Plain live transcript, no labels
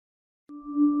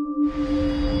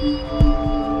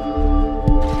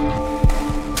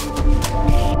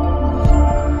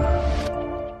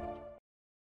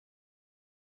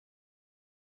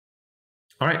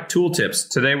All right, tool tips.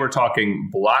 Today we're talking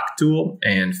block tool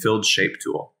and filled shape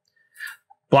tool.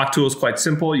 Block tool is quite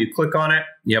simple. You click on it.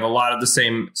 You have a lot of the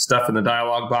same stuff in the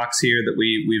dialog box here that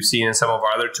we've seen in some of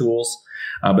our other tools,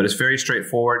 but it's very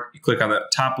straightforward. You click on the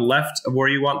top left of where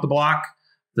you want the block,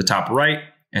 the top right,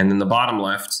 and then the bottom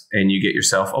left, and you get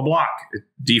yourself a block. It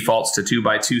defaults to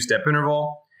 2x2 step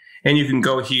interval, and you can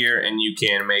go here and you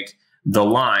can make the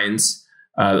lines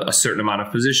a certain amount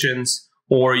of positions,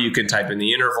 or you can type in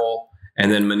the interval and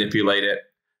then manipulate it.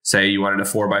 Say you wanted a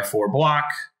 4x4 block,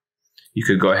 you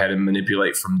could go ahead and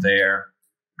manipulate from there,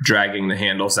 dragging the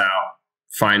handles out,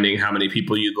 finding how many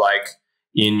people you'd like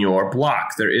in your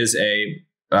block. There is a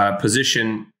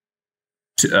position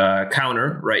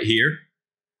counter right here,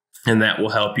 and that will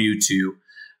help you to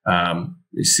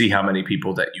see how many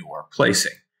people that you are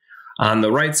placing. On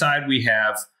the right side, we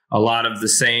have a lot of the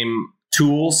same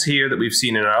tools here that we've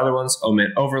seen in our other ones.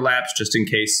 Omit overlaps, just in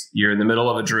case you're in the middle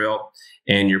of a drill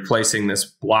and you're placing this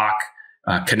block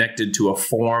connected to a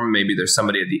form. Maybe there's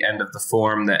somebody at the end of the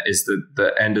form that is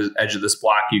the edge of this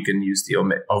block. You can use the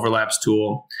omit overlaps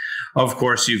tool. Of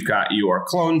course, you've got your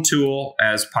clone tool,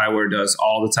 as Pyware does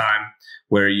all the time,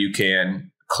 where you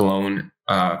can clone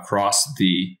across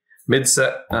the mid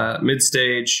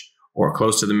stage or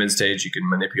close to the mid stage. You can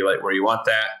manipulate where you want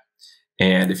that.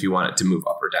 And if you want it to move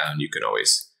up or down, you can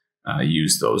always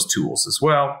use those tools as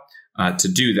well to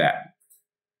do that.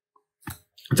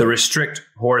 The restrict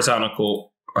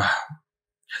horizontal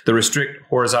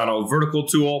vertical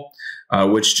tool,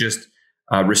 which just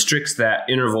restricts that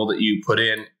interval that you put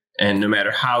in, and no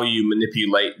matter how you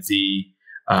manipulate the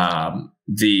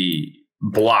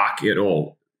block,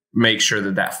 it'll make sure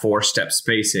that that 4-step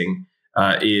spacing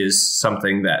is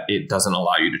something that it doesn't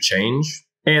allow you to change.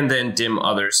 And then dim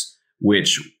others,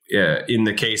 which in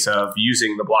the case of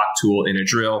using the block tool in a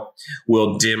drill,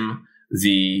 will dim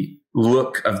the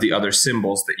look of the other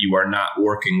symbols that you are not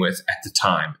working with at the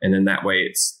time. And then that way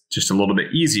it's just a little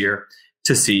bit easier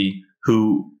to see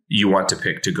who you want to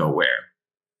pick to go where.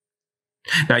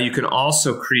 Now you can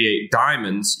also create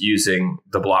diamonds using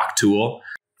the block tool.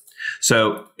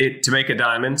 So to make a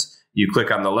diamond, you click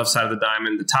on the left side of the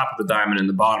diamond, the top of the diamond, and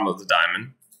the bottom of the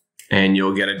diamond, and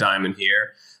you'll get a diamond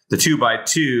here. The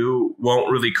 2x2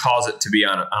 won't really cause it to be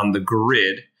on the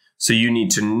grid, so you need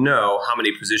to know how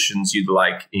many positions you'd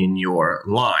like in your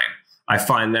line. I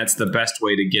find that's the best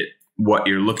way to get what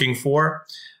you're looking for.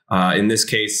 In this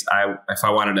case, if I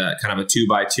wanted a kind of a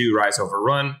 2x2 rise over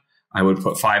run, I would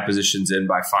put 5 positions in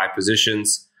by 5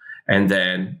 positions, and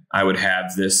then I would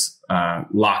have this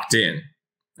locked in,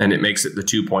 and it makes it the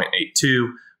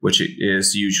 2.82, which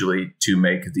is usually to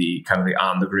make the kind of the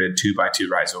on the grid 2x2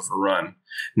 rise over run.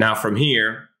 Now from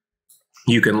here,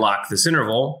 you can lock this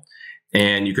interval,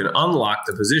 and you can unlock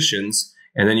the positions,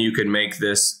 and then you can make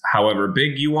this however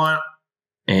big you want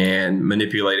and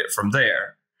manipulate it from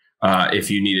there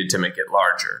if you needed to make it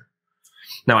larger.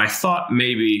 Now, I thought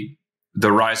maybe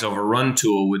the rise over run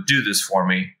tool would do this for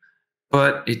me,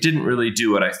 but it didn't really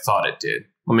do what I thought it did.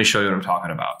 Let me show you what I'm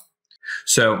talking about.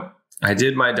 So I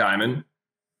did my diamond,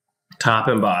 top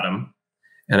and bottom,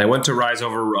 and I went to rise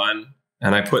over run,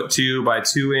 and I put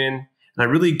 2x2 in, and I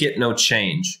really get no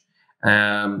change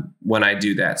when I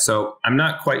do that. So I'm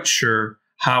not quite sure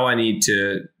how I need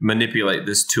to manipulate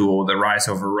this tool, the rise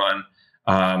over run.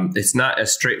 It's not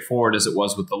as straightforward as it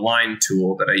was with the line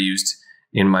tool that I used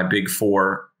in my Big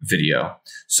 4 video.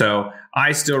 So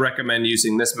I still recommend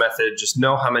using this method. Just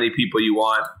know how many people you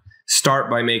want. Start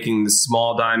by making the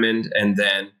small diamond and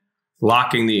then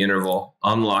locking the interval,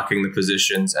 unlocking the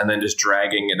positions, and then just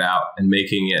dragging it out and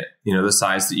making it, the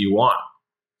size that you want.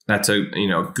 That's a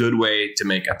good way to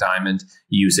make a diamond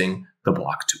using the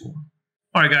block tool.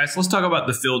 All right, guys, let's talk about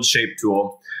the filled shape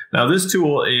tool. Now, this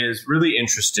tool is really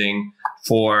interesting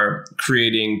for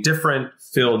creating different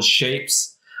filled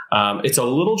shapes. It's a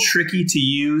little tricky to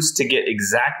use to get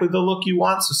exactly the look you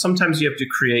want. So sometimes you have to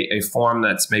create a form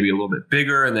that's maybe a little bit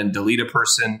bigger and then delete a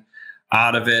person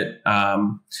out of it,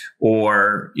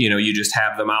 or you just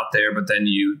have them out there, but then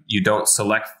you don't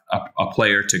select a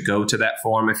player to go to that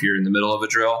form if you're in the middle of a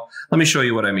drill. Let me show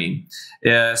you what I mean.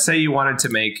 Say you wanted to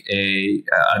make a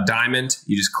diamond.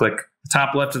 You just click the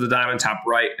top left of the diamond, top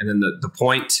right, and then the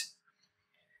point.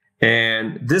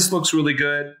 And this looks really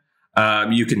good.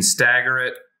 You can stagger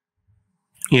it,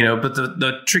 but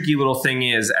the tricky little thing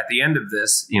is at the end of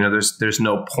this, there's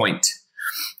no point.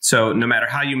 So no matter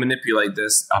how you manipulate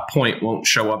this, a point won't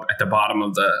show up at the bottom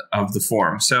of the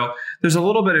form. So there's a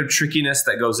little bit of trickiness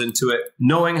that goes into it.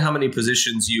 Knowing how many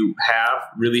positions you have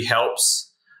really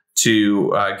helps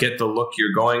to get the look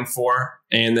you're going for.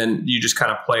 And then you just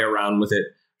kind of play around with it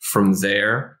from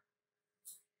there.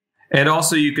 And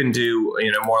also you can do,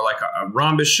 more like a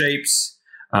rhombus shapes.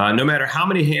 No matter how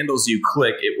many handles you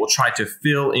click, it will try to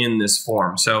fill in this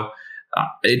form. So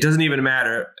it doesn't even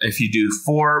matter if you do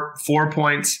 4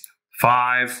 points,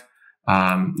 5.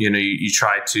 You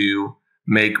try to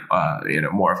make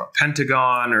more of a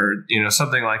pentagon or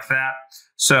something like that.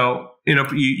 So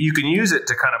you can use it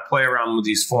to kind of play around with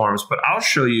these forms. But I'll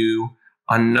show you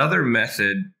another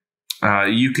method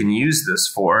you can use this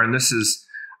for, and this is,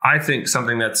 I think,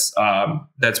 something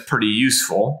that's pretty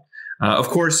useful. Of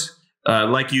course,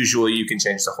 like usual, you can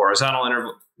change the horizontal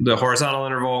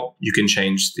interval. You can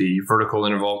change the vertical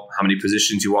interval, how many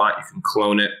positions you want. You can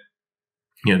clone it.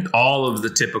 All of the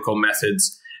typical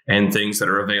methods and things that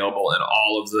are available in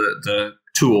all of the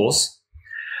tools.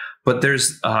 But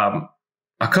there's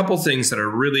a couple things that are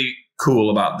really cool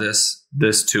about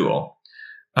this tool.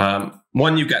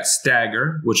 One, you've got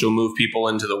stagger, which will move people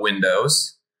into the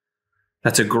windows.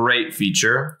 That's a great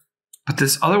feature. But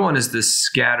this other one is this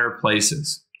scatter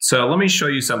places. So let me show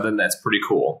you something that's pretty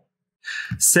cool.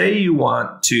 Say you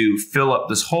want to fill up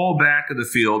this whole back of the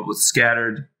field with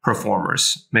scattered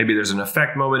performers. Maybe there's an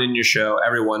effect moment in your show.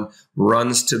 Everyone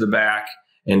runs to the back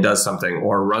and does something,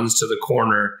 or runs to the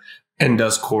corner and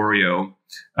does choreo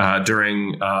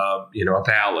during a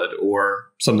ballad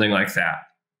or something like that.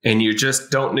 And you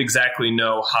just don't exactly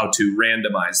know how to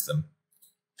randomize them.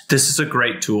 This is a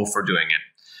great tool for doing it.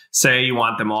 Say you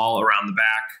want them all around the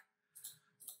back.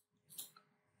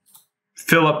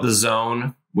 Fill up the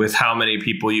zone with how many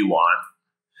people you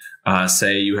want.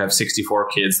 Say you have 64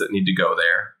 kids that need to go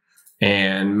there,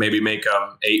 and maybe make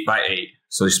them 8 by 8.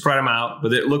 So you spread them out,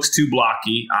 but it looks too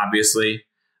blocky, obviously.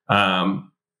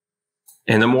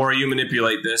 And the more you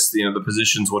manipulate this, the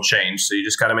positions will change. So you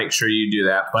just got to make sure you do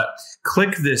that. But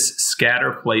click this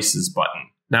scatter places button.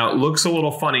 Now it looks a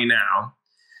little funny now,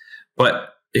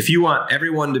 but if you want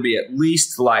everyone to be at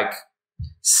least like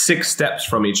 6 steps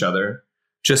from each other,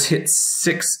 just hit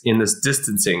 6 in this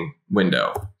distancing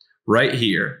window right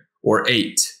here, or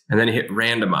 8, and then hit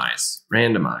randomize,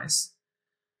 randomize.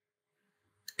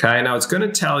 Okay, now it's going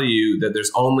to tell you that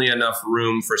there's only enough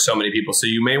room for so many people. So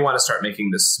you may want to start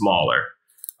making this smaller.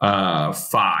 5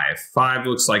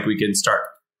 looks like we can start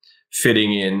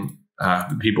fitting in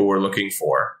the people we're looking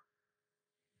for.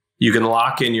 You can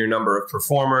lock in your number of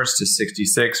performers to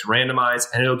 66, randomize,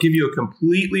 and it'll give you a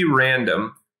completely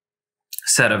random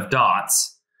set of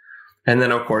dots. And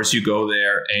then, of course, you go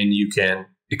there and you can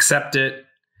accept it.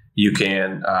 You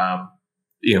can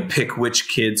pick which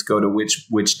kids go to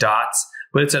which dots.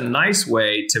 But it's a nice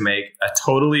way to make a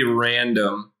totally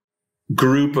random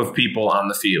group of people on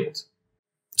the field.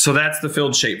 So that's the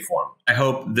filled shape form. I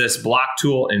hope this block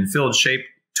tool and filled shape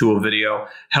tool video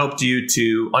helped you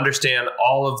to understand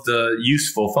all of the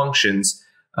useful functions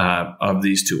of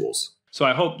these tools. So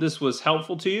I hope this was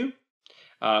helpful to you.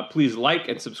 Please like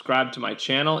and subscribe to my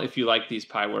channel if you like these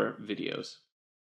Pyware videos.